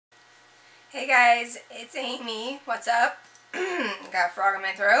Hey guys, it's Amy. What's up? Got a frog in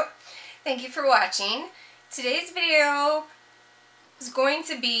my throat. Thank you for watching. Today's video is going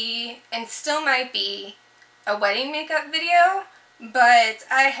to be, and still might be, a wedding makeup video, but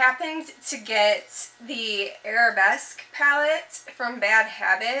I happened to get the Arabesque palette from Bad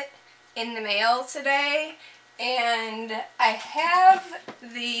Habit in the mail today, and I have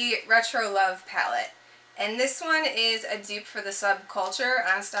the Retro Love palette. And this one is a dupe for the Subculture,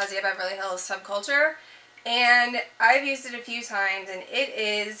 Anastasia Beverly Hills Subculture. And I've used it a few times and it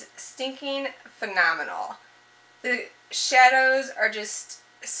is stinking phenomenal. The shadows are just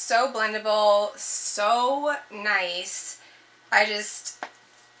so blendable, so nice.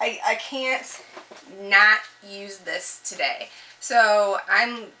 I can't not use this today. So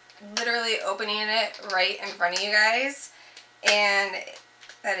I'm literally opening it right in front of you guys. And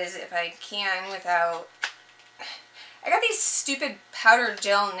that is if I can without... I got these stupid powder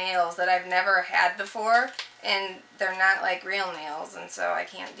gel nails that I've never had before, and they're not like real nails, and so I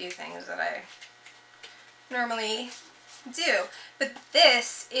can't do things that I normally do. But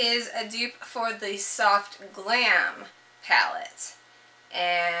this is a dupe for the Soft Glam palette.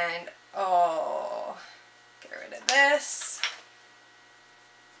 And, oh, get rid of this.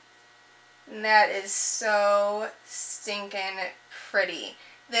 And that is so stinking pretty.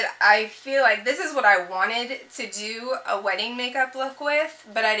 That I feel like this is what I wanted to do a wedding makeup look with,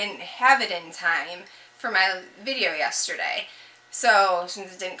 but I didn't have it in time for my video yesterday. So,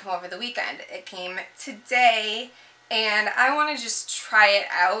 since it didn't come over the weekend, it came today, and I want to just try it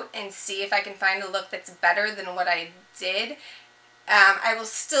out and see if I can find a look that's better than what I did. I will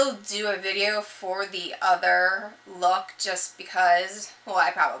still do a video for the other look just because, well,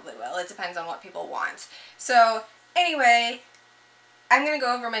 I probably will. It depends on what people want. So, anyway, I'm going to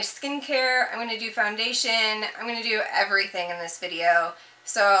go over my skincare, I'm going to do foundation, I'm going to do everything in this video.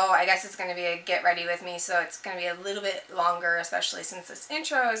 So I guess it's going to be a get ready with me, so it's going to be a little bit longer, especially since this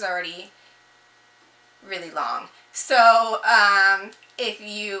intro is already really long. So if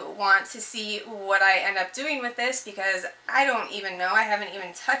you want to see what I end up doing with this, because I don't even know, I haven't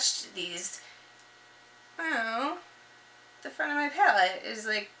even touched these. Oh, the front of my palette is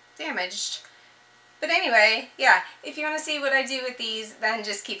like damaged. But anyway, yeah, if you want to see what I do with these, then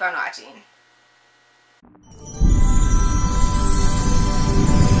just keep on watching.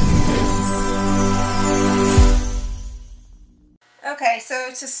 Okay, so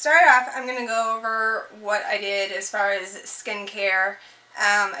to start off, I'm going to go over what I did as far as skincare.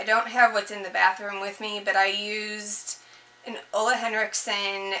 I don't have what's in the bathroom with me, but I used an Ole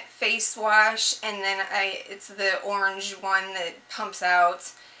Henriksen face wash, and then it's the orange one that pumps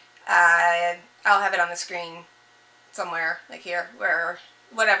out. I'll have it on the screen somewhere, like here, where,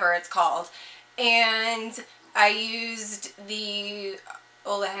 whatever it's called. And I used the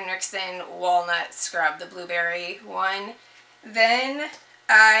Ole Henriksen Walnut Scrub, the blueberry one. Then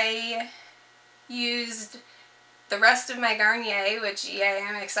I used the rest of my Garnier, which, yay,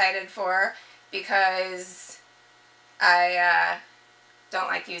 I'm excited for, because I don't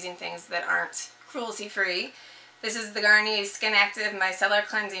like using things that aren't cruelty-free. This is the Garnier Skin Active Micellar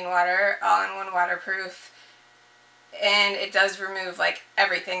Cleansing Water, all-in-one waterproof, and it does remove like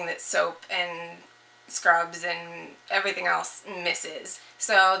everything that soap and scrubs and everything else misses.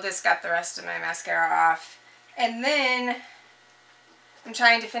 So this got the rest of my mascara off. And then I'm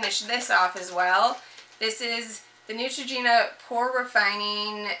trying to finish this off as well. This is the Neutrogena Pore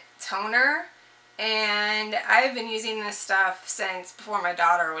Refining Toner. And I've been using this stuff since before my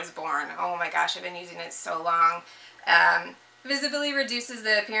daughter was born. Oh my gosh, I've been using it so long. Visibly reduces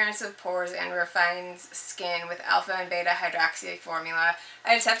the appearance of pores and refines skin with alpha and beta hydroxy formula.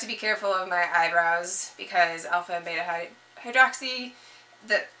 I just have to be careful of my eyebrows because alpha and beta hydroxy,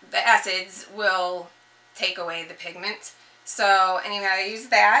 the acids will take away the pigment. So anyway, I used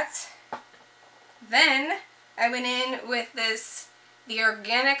that. Then I went in with the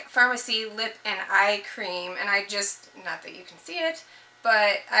Organic Pharmacy Lip and Eye Cream, and I just, not that you can see it,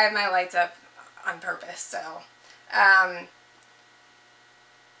 but I have my lights up on purpose, so.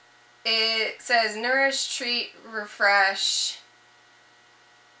 It says Nourish, Treat, Refresh,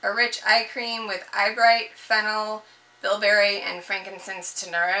 a rich eye cream with eye bright, fennel, bilberry, and frankincense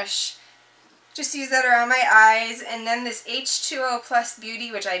to nourish. Just use that around my eyes, and then this H2O Plus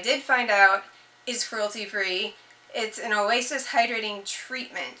Beauty, which I did find out is cruelty-free. It's an Oasis Hydrating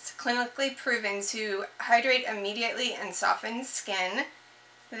Treatment, clinically proven to hydrate immediately and soften skin.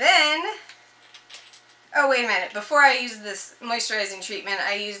 Then, oh wait a minute, before I use this moisturizing treatment,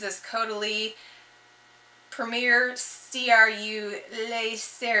 I use this Caudalie Premier CRU Lay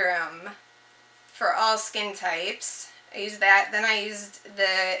Serum for all skin types. I used that. Then I used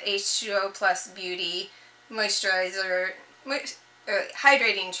the H2O Plus Beauty Moisturizer,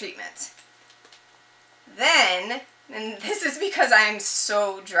 Hydrating Treatment. Then, and this is because I am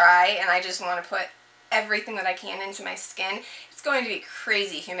so dry and I just want to put everything that I can into my skin. It's going to be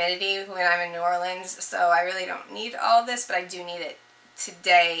crazy humidity when I'm in New Orleans, so I really don't need all of this, but I do need it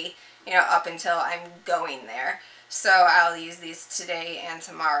today, you know, up until I'm going there. So I'll use these today and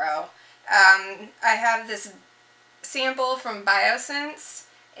tomorrow. I have this sample from Biosense,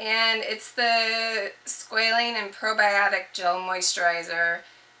 and it's the Squalane and Probiotic Gel Moisturizer.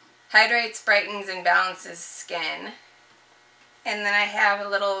 Hydrates, brightens, and balances skin. And then I have a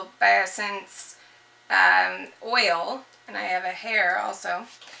little Biosense oil, and I have a hair also.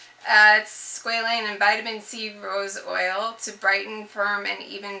 It's squalane and vitamin C rose oil to brighten, firm, and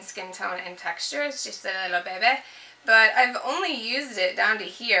even skin tone and texture. It's just a little baby. But I've only used it down to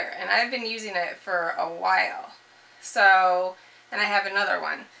here, and I've been using it for a while. So, and I have another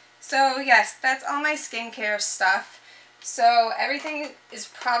one. So yes, that's all my skincare stuff. So everything is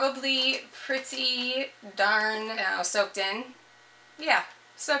probably pretty darn now soaked in. Yeah,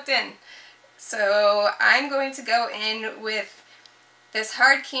 soaked in. So I'm going to go in with this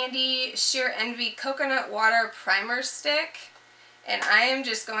Hard Candy Sheer Envy Coconut Water Primer Stick. And I am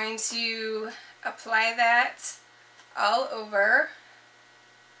just going to apply that all over.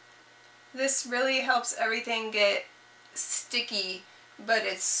 This really helps everything get sticky, but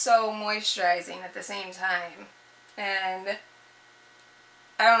it's so moisturizing at the same time. And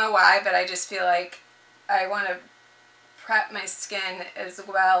I don't know why, but I just feel like I want to prep my skin as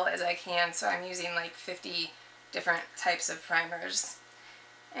well as I can, so I'm using like 50 different types of primers.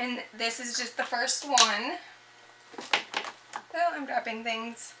 And this is just the first one. Oh, I'm dropping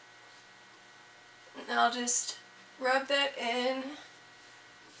things. And I'll just rub that in.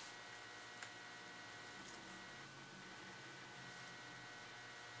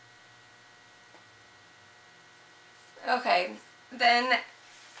 Okay, then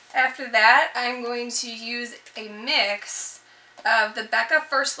after that I'm going to use a mix of the Becca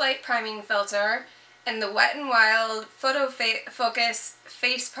First Light Priming Filter and the Wet n Wild Photo Focus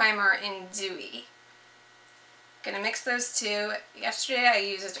Face Primer in Dewy. Gonna mix those two. Yesterday I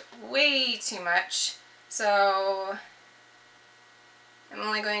used way too much, so I'm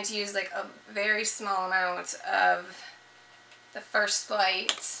only going to use like a very small amount of the First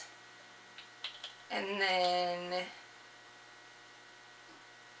Light, and then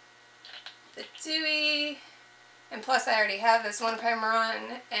the Dewy, and plus I already have this one primer on,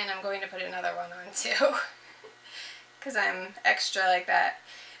 and I'm going to put another one on too, because I'm extra like that,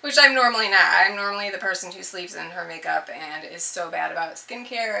 which I'm normally not. I'm normally the person who sleeps in her makeup and is so bad about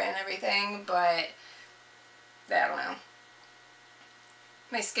skincare and everything, but I don't know.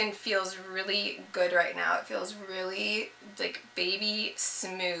 My skin feels really good right now. It feels really like baby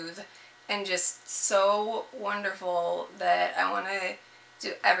smooth and just so wonderful that I want to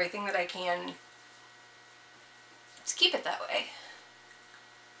do everything that I can to keep it that way.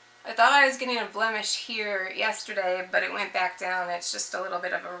 I thought I was getting a blemish here yesterday, but it went back down. It's just a little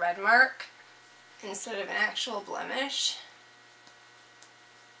bit of a red mark instead of an actual blemish.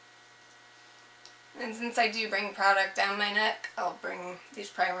 And since I do bring product down my neck, I'll bring these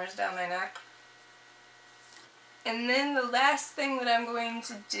primers down my neck. And then the last thing that I'm going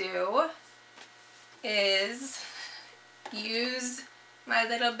to do is use my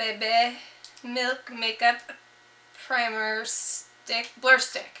little baby Milk Makeup Primer Stick, Blur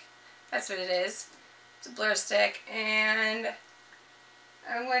Stick. That's what it is. It's a blur stick, and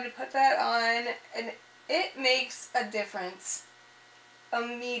I'm going to put that on, and it makes a difference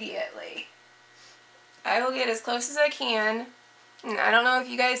immediately. I will get as close as I can, and I don't know if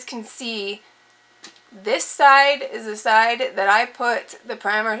you guys can see, this side is the side that I put the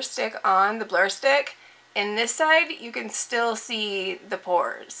primer stick on, the blur stick, and this side you can still see the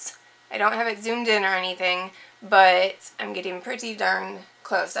pores. I don't have it zoomed in or anything, but I'm getting pretty darn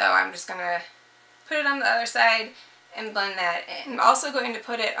close, so I'm just going to put it on the other side and blend that in. I'm also going to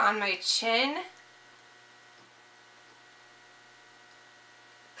put it on my chin,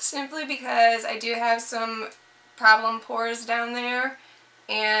 simply because I do have some problem pores down there,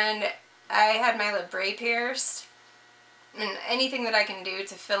 and I had my labret pierced, and anything that I can do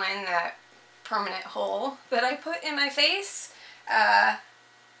to fill in that permanent hole that I put in my face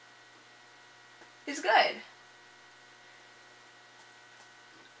is good.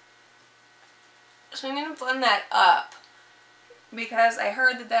 So I'm going to blend that up, because I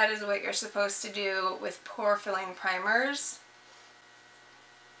heard that that is what you're supposed to do with pore filling primers.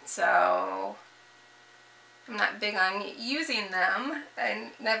 So I'm not big on using them. I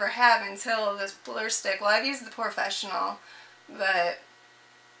never have until this blur stick. Well, I've used the Professional, but I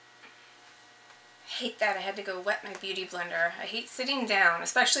hate that I had to go wet my Beauty Blender. I hate sitting down,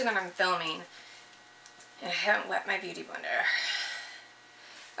 especially when I'm filming, and I haven't wet my Beauty Blender.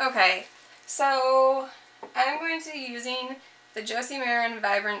 Okay, so I'm going to be using the Josie Maran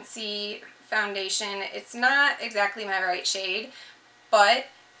Vibrancy foundation. It's not exactly my right shade, but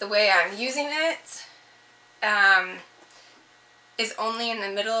the way I'm using it is only in the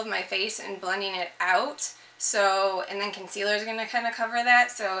middle of my face and blending it out. So, and then concealer is going to kind of cover that,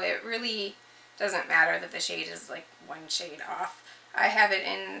 so it really doesn't matter that the shade is like one shade off. I have it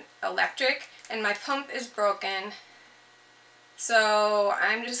in electric, and my pump is broken, so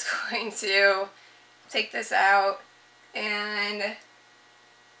I'm just going to take this out and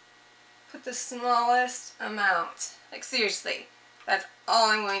put the smallest amount. Like seriously, that's all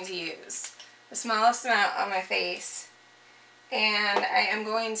I'm going to use. The smallest amount on my face. And I am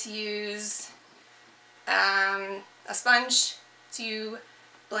going to use a sponge to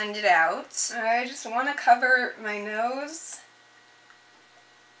blend it out. I just want to cover my nose,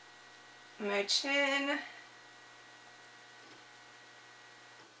 my chin,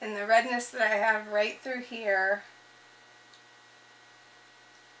 and the redness that I have right through here.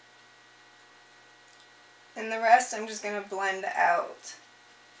 And the rest I'm just going to blend out.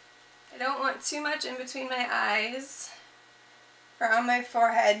 I don't want too much in between my eyes or on my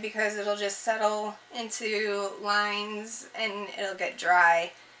forehead because it'll just settle into lines and it'll get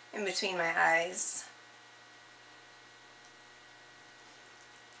dry in between my eyes.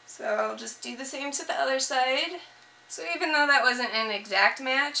 So I'll just do the same to the other side. So even though that wasn't an exact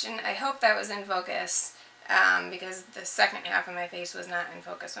match, and I hope that was in focus, because the second half of my face was not in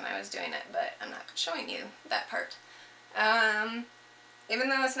focus when I was doing it, but I'm not showing you that part. Even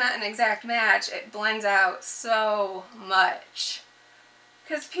though it's not an exact match, it blends out so much.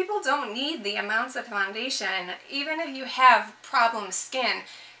 Because people don't need the amounts of foundation. Even if you have problem skin,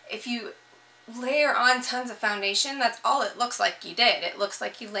 if you layer on tons of foundation, that's all it looks like you did. It looks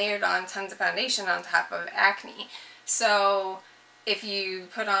like you layered on tons of foundation on top of acne. So if you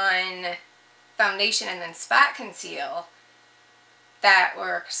put on foundation and then spot conceal, that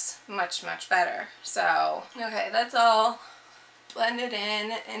works much, much better. So, okay, that's all blended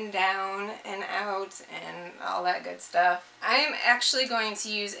in and down and out and all that good stuff. I'm actually going to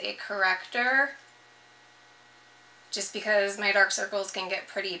use a corrector just because my dark circles can get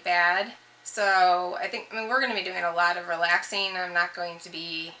pretty bad. So I mean, we're going to be doing a lot of relaxing. I'm not going to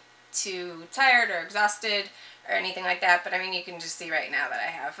be too tired or exhausted or anything like that, but I mean, you can just see right now that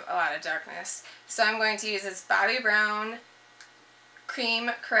I have a lot of darkness. So I'm going to use this Bobbi Brown cream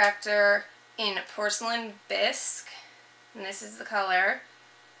corrector in Porcelain Bisque, and this is the color.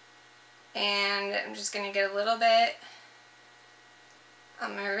 And I'm just going to get a little bit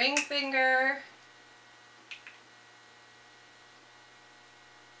on my ring finger.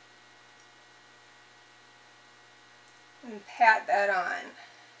 And pat that on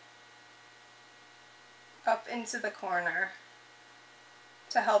up into the corner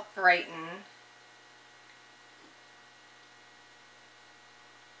to help brighten.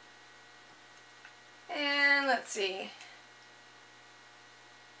 And let's see.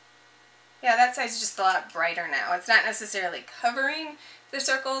 Yeah, that side's just a lot brighter now. It's not necessarily covering the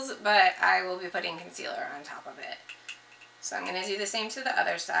circles, but I will be putting concealer on top of it. So I'm going to do the same to the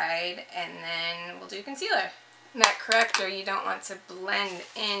other side, and then we'll do concealer. And that corrector, you don't want to blend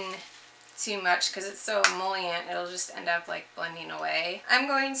in too much because it's so emollient, it'll just end up like blending away. I'm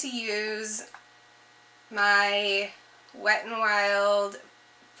going to use my Wet n Wild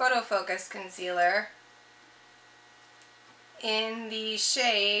Photo Focus Concealer in the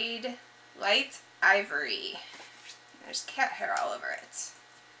shade Light Ivory. There's cat hair all over it.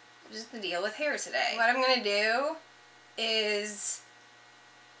 Just the deal with hair today. What I'm going to do is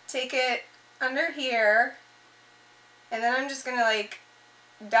take it under here, and then I'm just going to like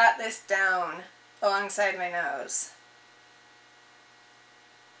dot this down alongside my nose.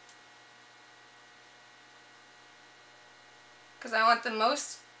 Because I want the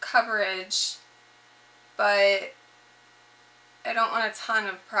most coverage, but I don't want a ton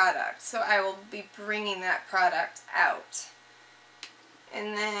of product, so I will be bringing that product out.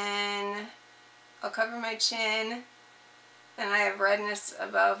 And then I'll cover my chin, and I have redness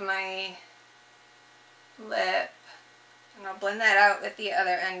above my lip, and I'll blend that out with the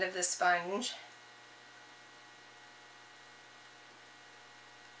other end of the sponge.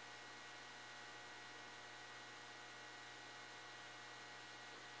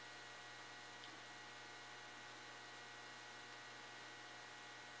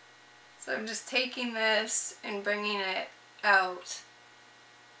 So I'm just taking this and bringing it out.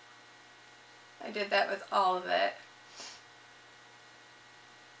 I did that with all of it.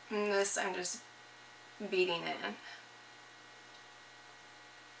 And this I'm just beating in.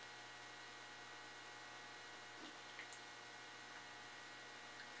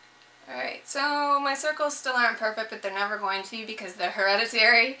 Alright, so my circles still aren't perfect, but they're never going to be because they're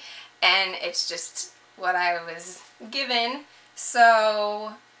hereditary, and it's just what I was given.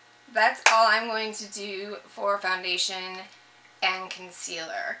 So that's all I'm going to do for foundation and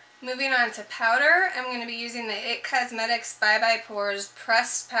concealer. Moving on to powder, I'm going to be using the IT Cosmetics Bye Bye Pores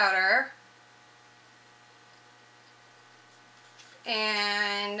Pressed Powder.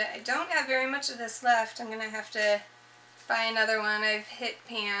 And I don't have very much of this left. I'm going to have to buy another one. I've hit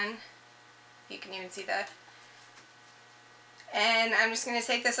pan. You can even see that. And I'm just going to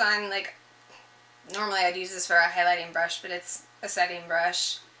take this on, like, normally I'd use this for a highlighting brush, but it's a setting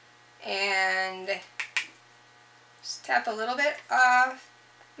brush. And just tap a little bit off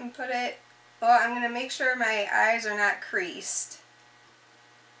and put it, well, I'm going to make sure my eyes are not creased.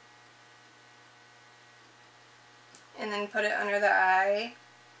 And then put it under the eye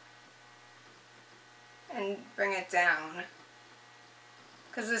and bring it down.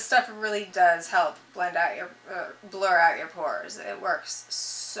 Because this stuff really does help blend out your, blur out your pores. It works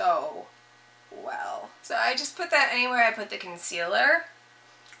so well. So I just put that anywhere I put the concealer.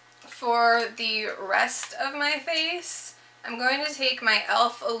 For the rest of my face, I'm going to take my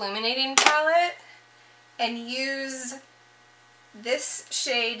e.l.f. illuminating palette and use this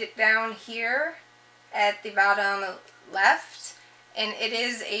shade down here at the bottom left, and it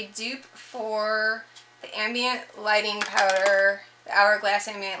is a dupe for the ambient lighting powder, the Hourglass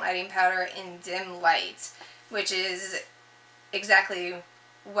ambient lighting powder in dim light, which is exactly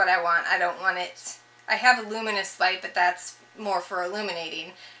what I want. I don't want it, I have a luminous light, but that's more for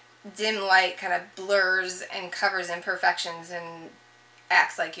illuminating. Dim light kind of blurs and covers imperfections and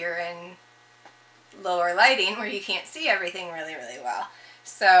acts like you're in lower lighting where you can't see everything really, really well.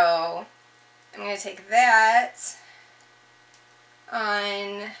 So I'm going to take that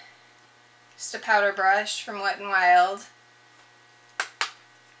on just a powder brush from Wet n Wild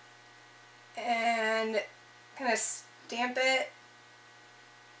and kind of stamp it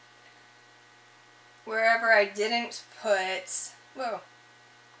wherever I didn't put, whoa,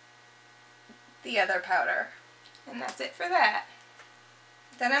 the other powder. And that's it for that.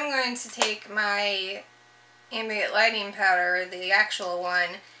 Then I'm going to take my ambient lighting powder, the actual one,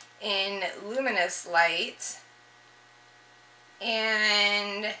 in luminous light,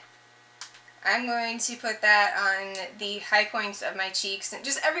 and I'm going to put that on the high points of my cheeks and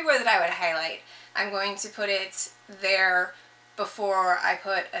just everywhere that I would highlight. I'm going to put it there before I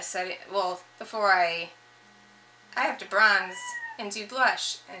put a setting, well, before I have to bronze and do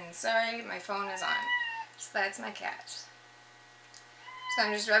blush. And sorry, my phone is on. So that's my cat. So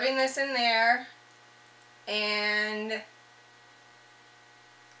I'm just rubbing this in there, and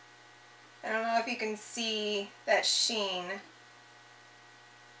I don't know if you can see that sheen.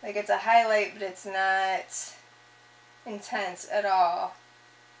 Like, it's a highlight, but it's not intense at all.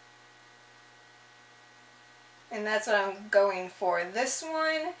 And that's what I'm going for. This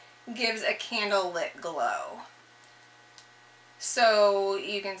one gives a candlelit glow. So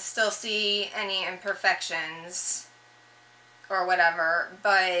you can still see any imperfections or whatever,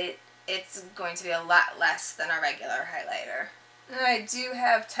 but it's going to be a lot less than a regular highlighter. And I do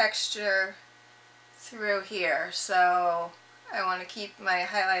have texture through here, so I want to keep my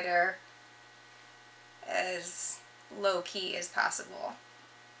highlighter as low-key as possible.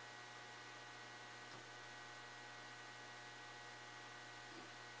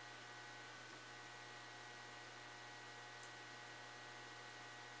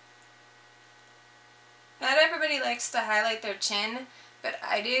 Not everybody likes to highlight their chin, but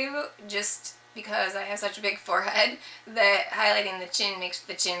I do, just because I have such a big forehead that highlighting the chin makes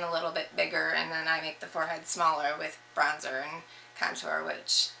the chin a little bit bigger, and then I make the forehead smaller with bronzer and contour,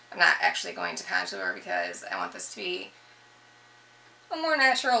 which I'm not actually going to contour because I want this to be a more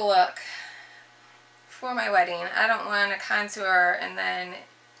natural look for my wedding. I don't want to contour and then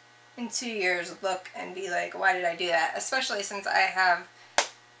in 2 years look and be like, why did I do that? Especially since I have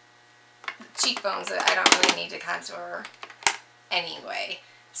cheekbones that I don't really need to contour anyway.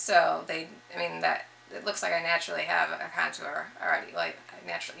 So I mean, that it looks like I naturally have a contour already, like I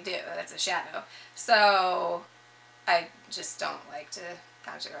naturally do. That's a shadow. So I just don't like to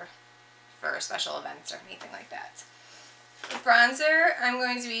contour for special events or anything like that. For bronzer, I'm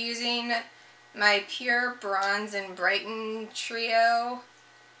going to be using my Pure Bronze and Brighten Trio,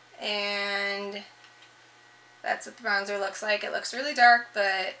 and that's what the bronzer looks like. It looks really dark,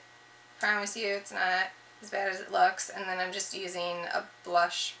 but promise you it's not as bad as it looks. And then I'm just using a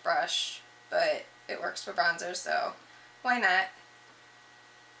blush brush, but it works for bronzer, so why not?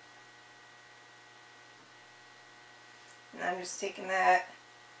 And I'm just taking that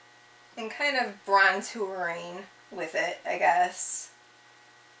and kind of bronzering with it, I guess.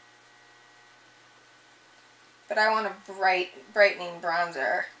 But I want a brightening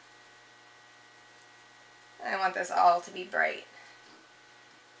bronzer. I want this all to be bright.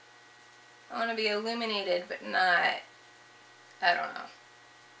 I want to be illuminated, but not, I don't know,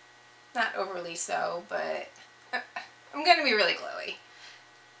 not overly so, but I'm going to be really glowy.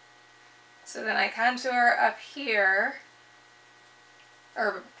 So then I contour up here,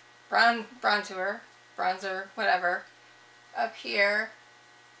 or bronzer, whatever, up here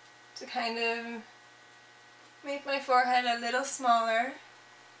to kind of make my forehead a little smaller.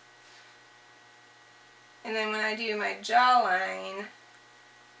 And then when I do my jawline,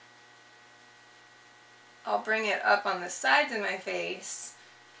 I'll bring it up on the sides of my face,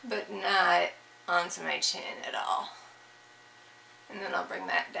 but not onto my chin at all. And then I'll bring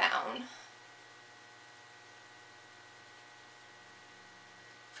that down.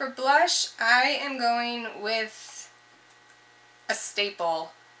 For blush, I am going with a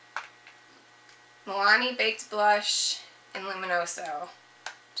staple. Milani Baked Blush in Luminoso.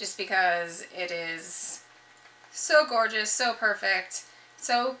 Just because it is so gorgeous, so perfect,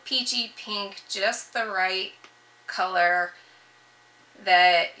 so peachy pink, just the right color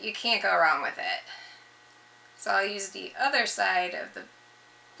that you can't go wrong with it. So I'll use the other side of the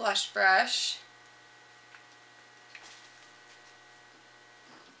blush brush.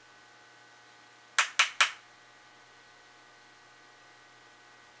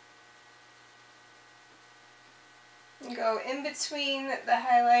 And go in between the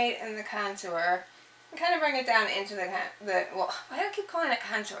highlight and the contour. And kind of bring it down into the well, why do I keep calling it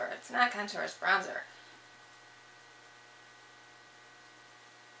contour? It's not contour, it's bronzer.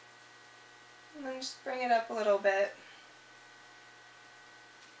 And then just bring it up a little bit.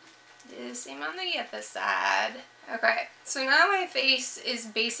 Do the same on the other side. Okay, so now my face is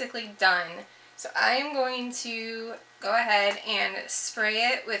basically done. So I am going to go ahead and spray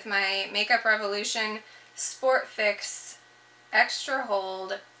it with my Makeup Revolution Sport Fix Extra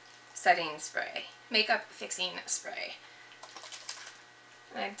Hold Setting Spray. Makeup Fixing Spray.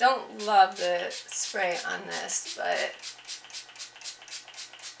 And I don't love the spray on this, but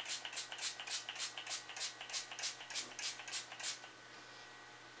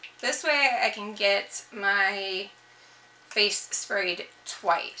this way I can get my face sprayed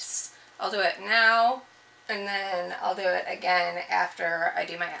twice. I'll do it now, and then I'll do it again after I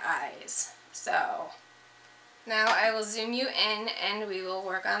do my eyes. So now I will zoom you in and we will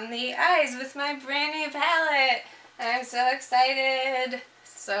work on the eyes with my brand new palette. I'm so excited.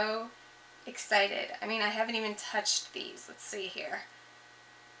 So excited. I mean, I haven't even touched these. Let's see here.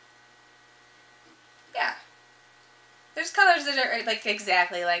 Yeah. There's colors that are like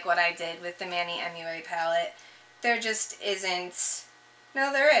exactly like what I did with the Manny MUA palette. There just isn't.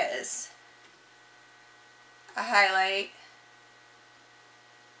 No, there is. A highlight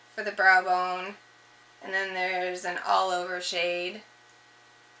for the brow bone. And then there's an all-over shade.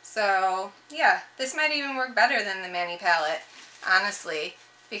 So, yeah, this might even work better than the Manny palette, honestly,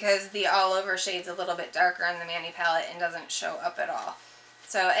 because the all-over shade's a little bit darker on the Manny palette and doesn't show up at all.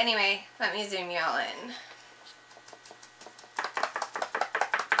 So, anyway, let me zoom y'all in.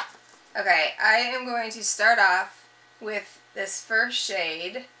 Okay, I am going to start off with this first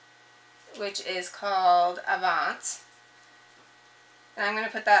shade, which is called Avant. And I'm going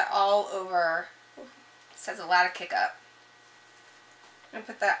to put that all over. This has a lot of kick up. I'm going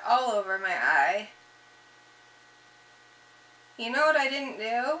to put that all over my eye. You know what I didn't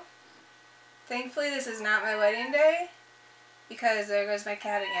do? Thankfully this is not my wedding day, because there goes my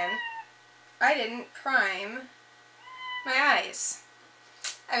cat again. I didn't prime my eyes.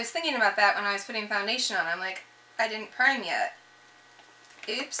 I was thinking about that when I was putting foundation on. I'm like, I didn't prime yet.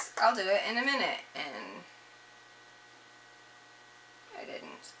 Oops, I'll do it in a minute. And I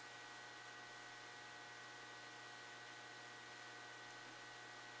didn't.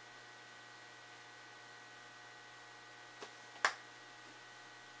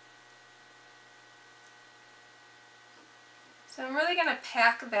 So I'm really going to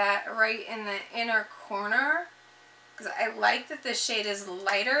pack that right in the inner corner, because I like that this shade is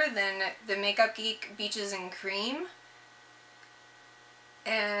lighter than the Makeup Geek Beaches and Cream,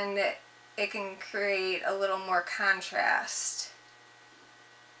 and it can create a little more contrast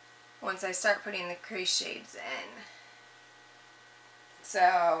once I start putting the crease shades in.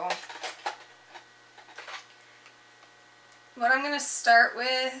 So what I'm going to start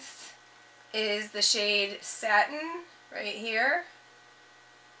with is the shade Satin right here.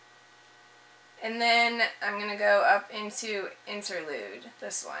 And then I'm going to go up into Interlude,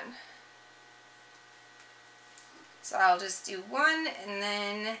 this one. So I'll just do one and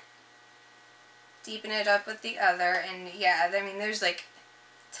then deepen it up with the other. And yeah, I mean, there's like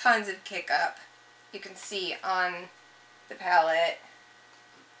tons of kick up you can see on the palette.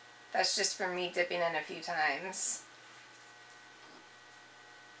 That's just from me dipping in a few times.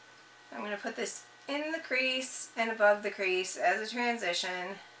 I'm going to put this in the crease and above the crease as a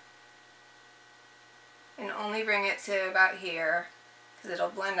transition. And only bring it to about here, because it'll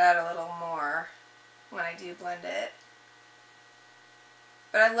blend out a little more when I do blend it.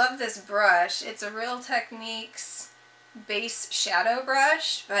 But I love this brush. It's a Real Techniques base shadow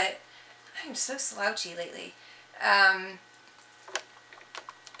brush, but I'm so slouchy lately. I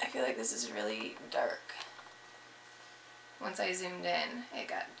feel like this is really dark. Once I zoomed in, it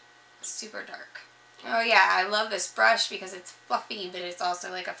got super dark. Oh yeah, I love this brush because it's fluffy, but it's also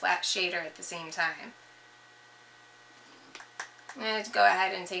like a flat shader at the same time. I'm going to go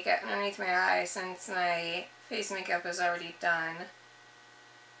ahead and take it underneath my eye since my face makeup is already done.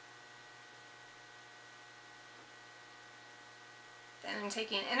 Then I'm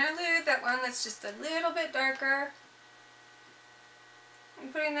taking Interlude, that one that's just a little bit darker.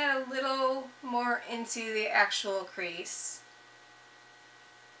 I'm putting that a little more into the actual crease.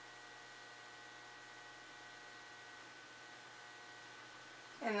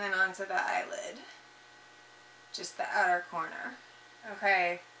 And then onto the eyelid. Just the outer corner.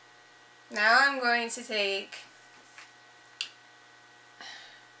 Okay, now I'm going to take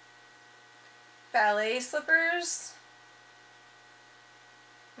ballet slippers.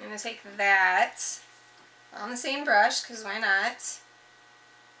 I'm going to take that on the same brush, because why not?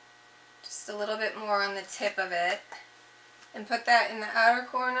 Just a little bit more on the tip of it. And put that in the outer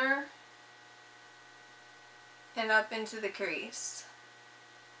corner and up into the crease.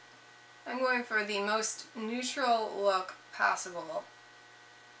 I'm going for the most neutral look possible.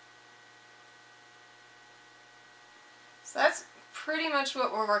 So that's pretty much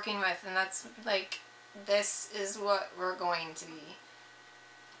what we're working with, and that's like, this is what we're going to be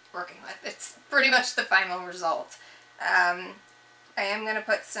working with. It's pretty much the final result. I am going to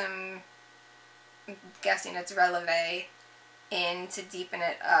put some, I'm guessing it's Releve, in to deepen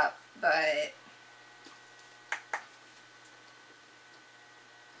it up, but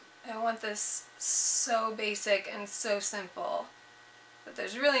I want this so basic and so simple that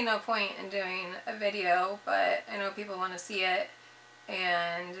there's really no point in doing a video, but I know people want to see it,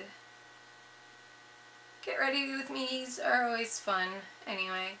 and get ready with me's are always fun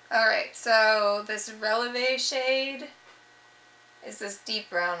anyway. Alright, so this Releve shade is this deep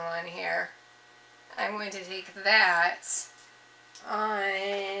brown one here. I'm going to take that on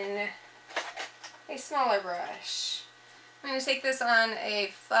a smaller brush. I'm going to take this on a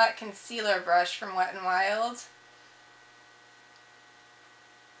flat concealer brush from Wet n Wild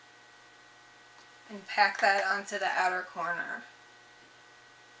and pack that onto the outer corner.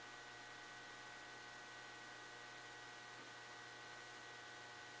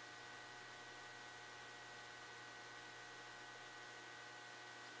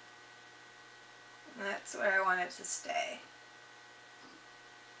 And that's where I want it to stay.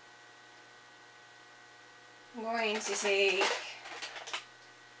 I'm going to take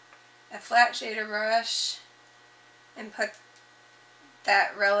a flat shader brush and put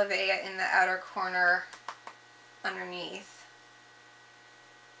that Releve in the outer corner underneath.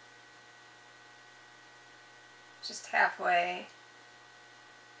 Just halfway.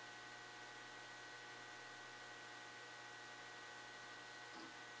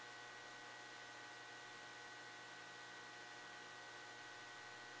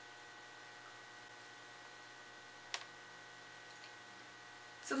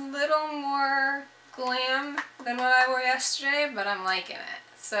 It's a little more glam than what I wore yesterday, but I'm liking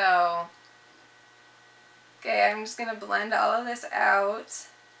it. So, okay, I'm just going to blend all of this out.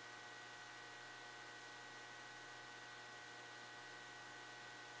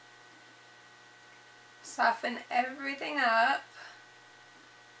 Soften everything up.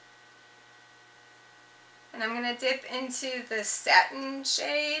 And I'm going to dip into the Satin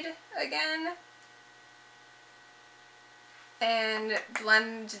shade again and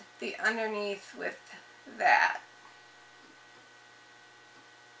blend the underneath with that.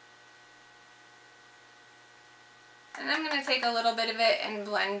 And I'm going to take a little bit of it and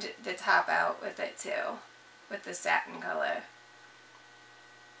blend the top out with it too, with the satin color.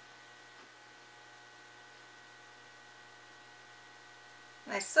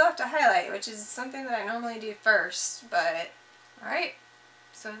 And I still have to highlight, which is something that I normally do first, but alright.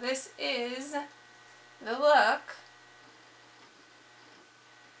 So this is the look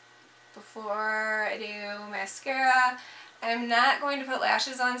before I do mascara. I'm not going to put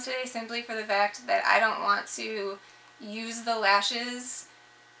lashes on today simply for the fact that I don't want to use the lashes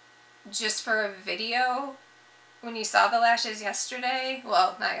just for a video. When you saw the lashes yesterday,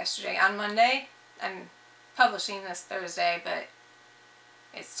 well, not yesterday, on Monday, I'm publishing this Thursday, but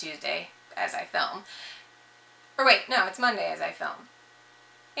it's Tuesday as I film. Or wait, no, it's Monday as I film.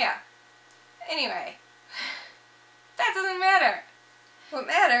 Yeah. Anyway, that doesn't matter. What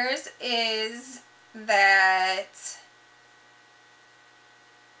matters is that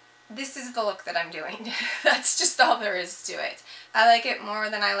this is the look that I'm doing. That's just all there is to it. I like it more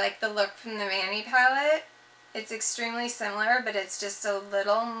than I like the look from the Mani palette. It's extremely similar, but it's just a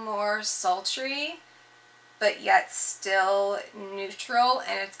little more sultry, but yet still neutral,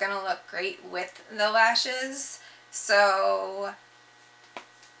 and it's going to look great with the lashes. So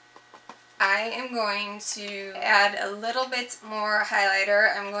I am going to add a little bit more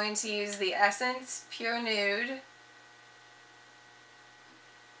highlighter. I'm going to use the Essence Pure Nude.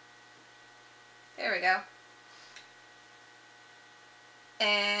 There we go.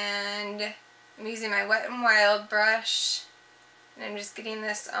 And I'm using my Wet n Wild brush, and I'm just getting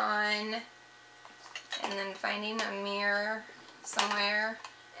this on, and then finding a mirror somewhere,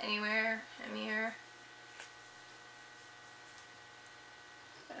 anywhere, a mirror.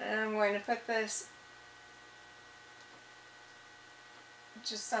 And I'm going to put this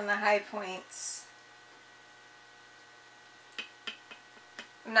just on the high points.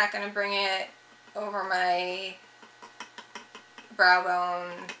 I'm not going to bring it over my brow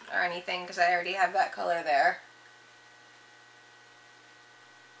bone or anything because I already have that color there.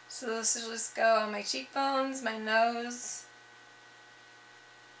 So this will just go on my cheekbones, my nose,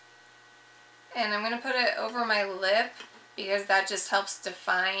 and I'm going to put it over my lip because that just helps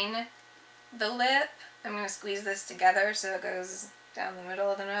define the lip. I'm going to squeeze this together so it goes down the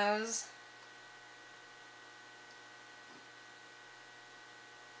middle of the nose.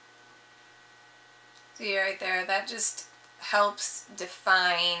 See right there, that just helps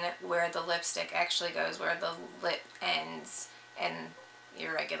define where the lipstick actually goes, where the lip ends and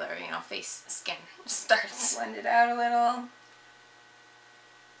your regular, face skin starts. Blend it out a little.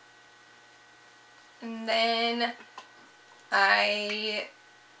 And then I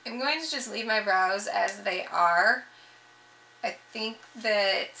am going to just leave my brows as they are. I think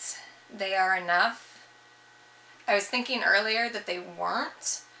that they are enough. I was thinking earlier that they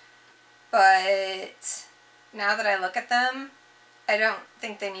weren't, but now that I look at them, I don't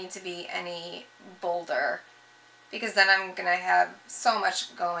think they need to be any bolder, because then I'm going to have so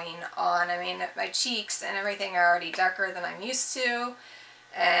much going on. I mean, my cheeks and everything are already darker than I'm used to,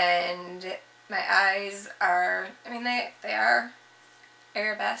 and my eyes are, they are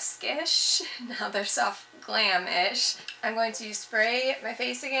arabesque-ish. Now they're soft glam-ish. I'm going to spray my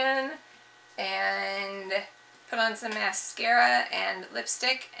face again and put on some mascara and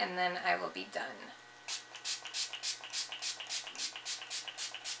lipstick, and then I will be done.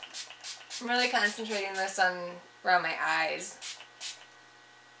 I'm really concentrating this on around my eyes.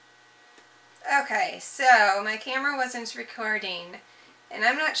 Okay, so my camera wasn't recording, and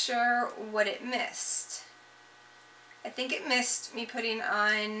I'm not sure what it missed. I think it missed me putting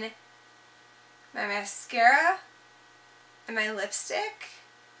on my mascara and my lipstick.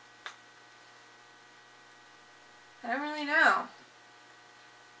 I don't really know.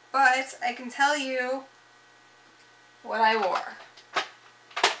 But I can tell you what I wore.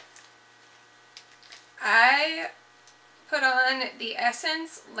 I put on the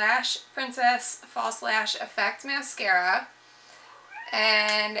Essence Lash Princess False Lash Effect Mascara,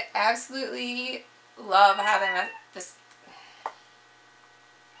 and absolutely love having this.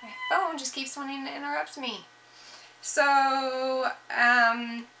 My phone just keeps wanting to interrupt me. So,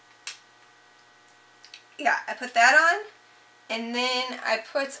 yeah, I put that on, and then I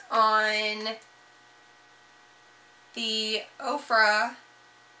put on the Ofra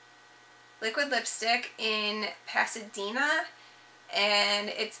liquid lipstick in Pasadena, and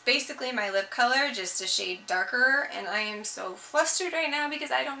it's basically my lip color, just a shade darker, and I am so flustered right now because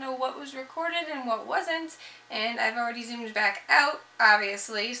I don't know what was recorded and what wasn't, and I've already zoomed back out,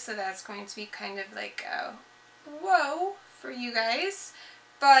 obviously, so that's going to be kind of like a whoa for you guys.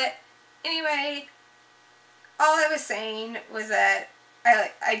 But anyway, all I was saying was that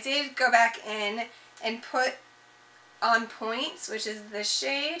I did go back in and put On Points, which is this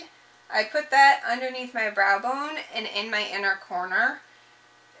shade. I put that underneath my brow bone and in my inner corner,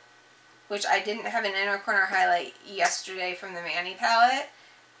 which I didn't have an inner corner highlight yesterday from the Mani palette,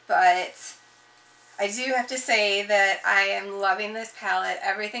 but I do have to say that I am loving this palette,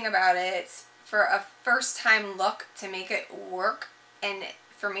 everything about it. For a first time look, to make it work and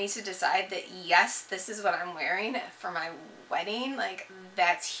for me to decide that yes, this is what I'm wearing for my wedding, like,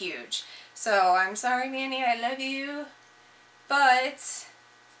 that's huge. So I'm sorry, Manny, I love you, but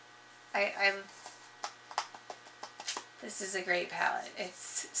this is a great palette.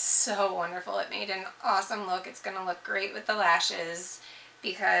 It's so wonderful. It made an awesome look. It's going to look great with the lashes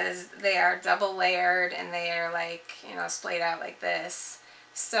because they are double layered and they are, like, you know, splayed out like this.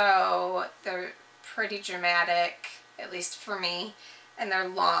 So they're pretty dramatic, at least for me, and they're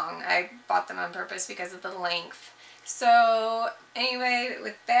long. I bought them on purpose because of the length. So anyway,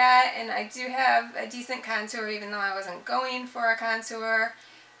 with that, and I do have a decent contour even though I wasn't going for a contour.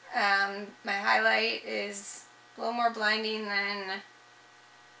 My highlight is a little more blinding than,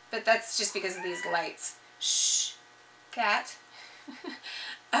 but that's just because of these lights. Shh, cat.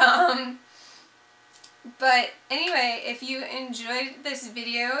 But anyway, if you enjoyed this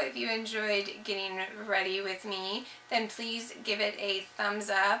video, if you enjoyed getting ready with me, then please give it a thumbs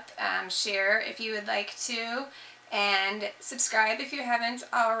up, share if you would like to, and subscribe if you haven't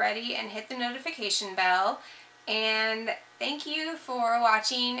already, and hit the notification bell. And thank you for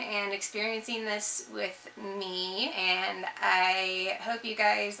watching and experiencing this with me, and I hope you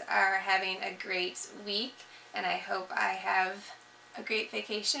guys are having a great week, and I hope I have a great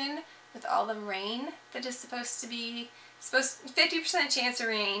vacation with all the rain that is supposed to be 50% chance of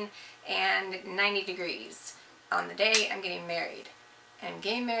rain and 90 degrees on the day I'm getting married. I'm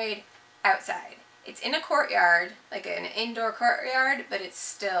getting married outside. It's in a courtyard, like an indoor courtyard, but it's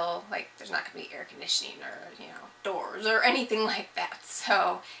still, like, there's not going to be air conditioning or, you know, doors or anything like that.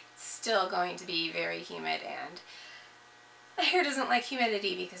 So it's still going to be very humid, and my hair doesn't like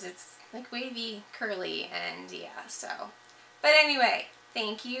humidity because it's like wavy, curly, and yeah, so. But anyway,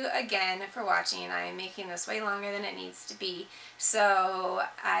 thank you again for watching. I am making this way longer than it needs to be. So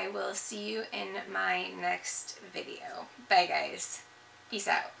I will see you in my next video. Bye guys. Peace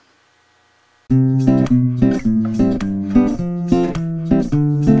out.